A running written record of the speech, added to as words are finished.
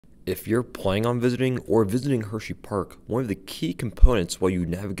If you're planning on visiting or visiting Hersheypark, one of the key components while you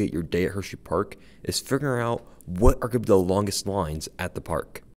navigate your day at Hersheypark is figuring out what are going to be the longest lines at the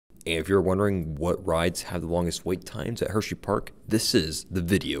park. And if you're wondering what rides have the longest wait times at Hersheypark, this is the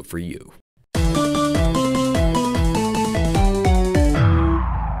video for you.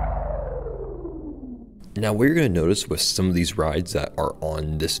 Now, what you're going to notice with some of these rides that are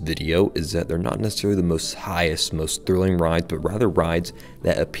on this video is that they're not necessarily the most thrilling rides, but rather rides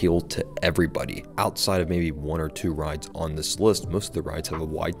that appeal to everybody. Outside of maybe one or two rides on this list, most of the rides have a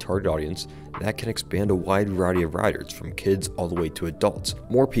wide target audience that can expand a wide variety of riders, from kids all the way to adults.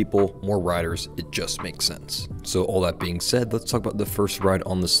 More people, more riders, it just makes sense. So all that being said, let's talk about the first ride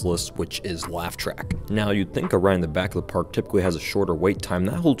on this list, which is Laugh Track. Now, you'd think a ride in the back of the park typically has a shorter wait time.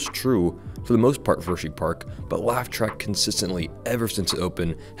 That holds true for the most part for Hersheypark, but Laugh Track consistently, ever since it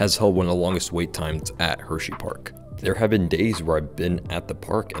opened, has held one of the longest wait times at Hersheypark. There have been days where I've been at the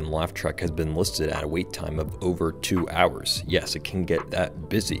park and Laugh Track has been listed at a wait time of over 2 hours. Yes, it can get that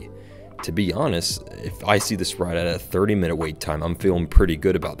busy. To be honest, if I see this ride at a 30-minute wait time, I'm feeling pretty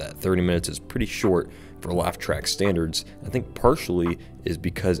good about that. 30 minutes is pretty short for Laugh Track standards. I think partially is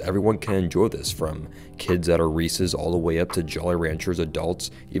because everyone can enjoy this, from kids that are Reese's all the way up to Jolly Ranchers, adults,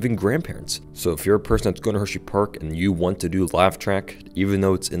 even grandparents. So if you're a person that's going to Hersheypark and you want to do Laugh Track, even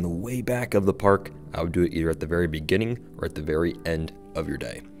though it's in the way back of the park, I would do it either at the very beginning or at the very end of your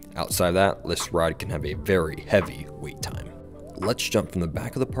day. Outside of that, this ride can have a very heavy wait time. Let's jump from the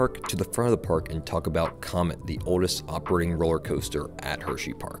back of the park to the front of the park and talk about Comet, the oldest operating roller coaster at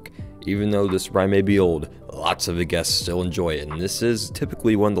Hersheypark. Even though this ride may be old, lots of the guests still enjoy it, and this is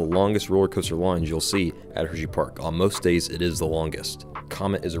typically one of the longest roller coaster lines you'll see at Hersheypark. On most days, it is the longest.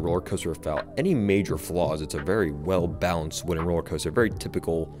 Comet is a roller coaster without any major flaws. It's a very well-balanced wooden roller coaster, very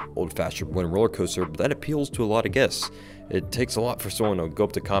typical old-fashioned wooden roller coaster, but that appeals to a lot of guests. It takes a lot for someone to go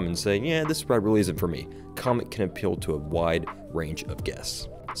up to Comet and say, yeah, this ride really isn't for me. Comet can appeal to a wide range of guests.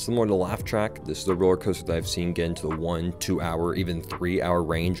 Similar to Laugh Track, this is a roller coaster that I've seen get into the 1, 2 hour, even 3 hour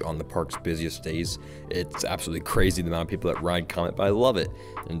range on the park's busiest days. It's absolutely crazy the amount of people that ride Comet, but I love it.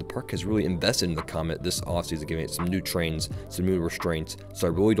 And the park has really invested in the Comet this offseason, giving it some new trains, some new restraints, so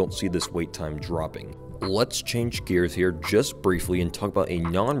I really don't see this wait time dropping. Let's change gears here just briefly and talk about a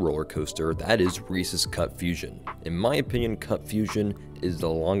non-roller coaster, that is Reese's Cup Fusion. In my opinion, Cup Fusion is the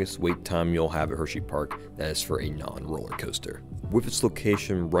longest wait time you'll have at Hersheypark that is for a non-roller coaster. With its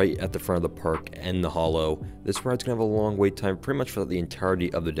location right at the front of the park and the hollow, this ride's gonna have a long wait time pretty much for the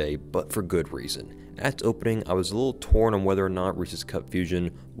entirety of the day, but for good reason. At its opening, I was a little torn on whether or not Reese's Cup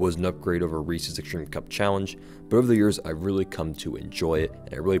Fusion was an upgrade over Reese's Extreme Cup Challenge, but over the years, I've really come to enjoy it,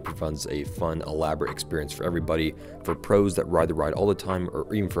 and it really provides a fun, elaborate experience for everybody, for pros that ride the ride all the time,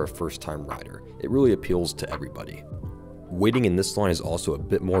 or even for a first-time rider. It really appeals to everybody. Waiting in this line is also a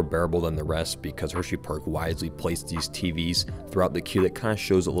bit more bearable than the rest because Hersheypark wisely placed these TVs throughout the queue that kind of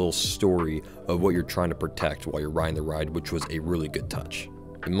shows a little story of what you're trying to protect while you're riding the ride, which was a really good touch.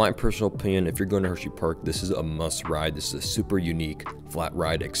 In my personal opinion, if you're going to Hersheypark, this is a must ride. This is a super unique flat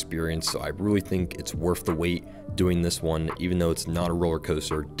ride experience, so I really think it's worth the wait doing this one. Even though it's not a roller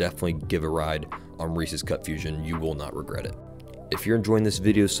coaster, definitely give a ride on Reese's Cup Fusion. You will not regret it. If you're enjoying this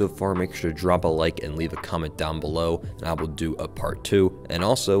video so far, make sure to drop a like and leave a comment down below, and I will do a part 2. And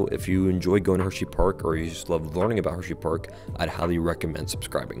also, if you enjoy going to Hersheypark or you just love learning about Hersheypark, I'd highly recommend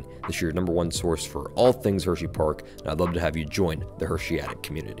subscribing. This is your #1 source for all things Hersheypark, and I'd love to have you join the Hershey Addict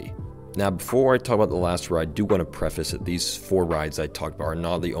community. Now, before I talk about the last ride, I do want to preface that these 4 rides I talked about are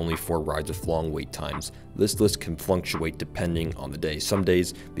not the only 4 rides with long wait times. This list can fluctuate depending on the day. Some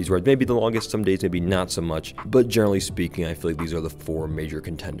days, these rides may be the longest, some days maybe not so much, but generally speaking, I feel like these are the 4 major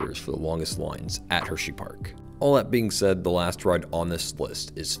contenders for the longest lines at Hersheypark. All that being said, the last ride on this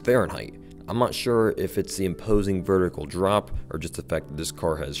list is Fahrenheit. I'm not sure if it's the imposing vertical drop or just the fact that this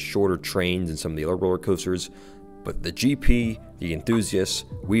car has shorter trains than some of the other roller coasters, but the GP, the enthusiasts,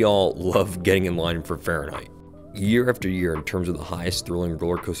 we all love getting in line for Fahrenheit. Year after year, in terms of the highest thrilling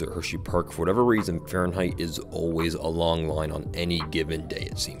roller coaster at Hersheypark, for whatever reason, Fahrenheit is always a long line on any given day,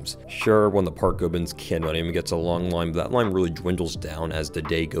 it seems. Sure, when the park opens, Canada even gets a long line, but that line really dwindles down as the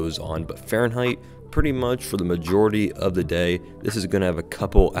day goes on. But Fahrenheit, pretty much for the majority of the day, this is going to have a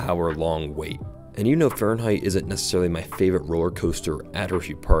couple hour long wait. And you know, Fahrenheit isn't necessarily my favorite roller coaster at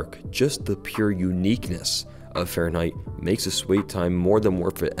Hersheypark, just the pure uniqueness of Fahrenheit makes this wait time more than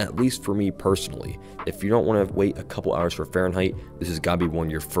worth it, at least for me personally. If you don't want to wait a couple hours for Fahrenheit, this has got to be one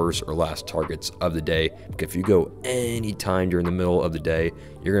of your first or last targets of the day. Because if you go any time during the middle of the day,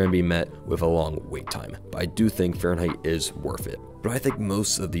 you're going to be met with a long wait time. But I do think Fahrenheit is worth it. But I think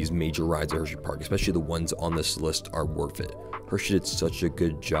most of these major rides at Hersheypark, especially the ones on this list, are worth it. Hershey did such a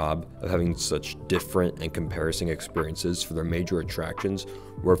good job of having such different and comparison experiences for their major attractions,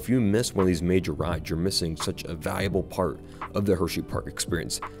 where if you miss one of these major rides, you're missing such a valuable part of the Hersheypark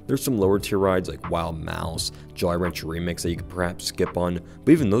experience. There's some lower tier rides like Wild Mouse, Jolly Rancher Remix that you could perhaps skip on,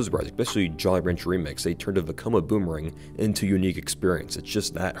 but even those rides, especially Jolly Rancher Remix, they turned a Vekoma Boomerang into a unique experience. It's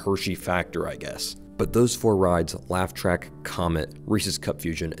just that Hershey factor, I guess. But those 4 rides, Laugh Track, Comet, Reese's Cup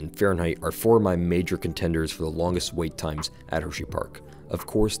Fusion, and Fahrenheit, are 4 of my major contenders for the longest wait times at Hersheypark. Of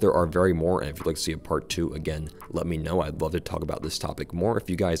course, there are very more, and if you'd like to see a part 2, again, let me know. I'd love to talk about this topic more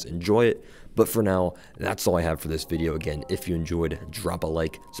if you guys enjoy it. But for now, that's all I have for this video. Again, if you enjoyed, drop a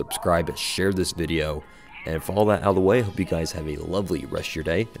like, subscribe, share this video. And with all that out of the way, I hope you guys have a lovely rest of your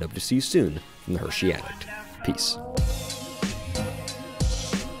day, and hope to see you soon from the Hershey Addict. Peace.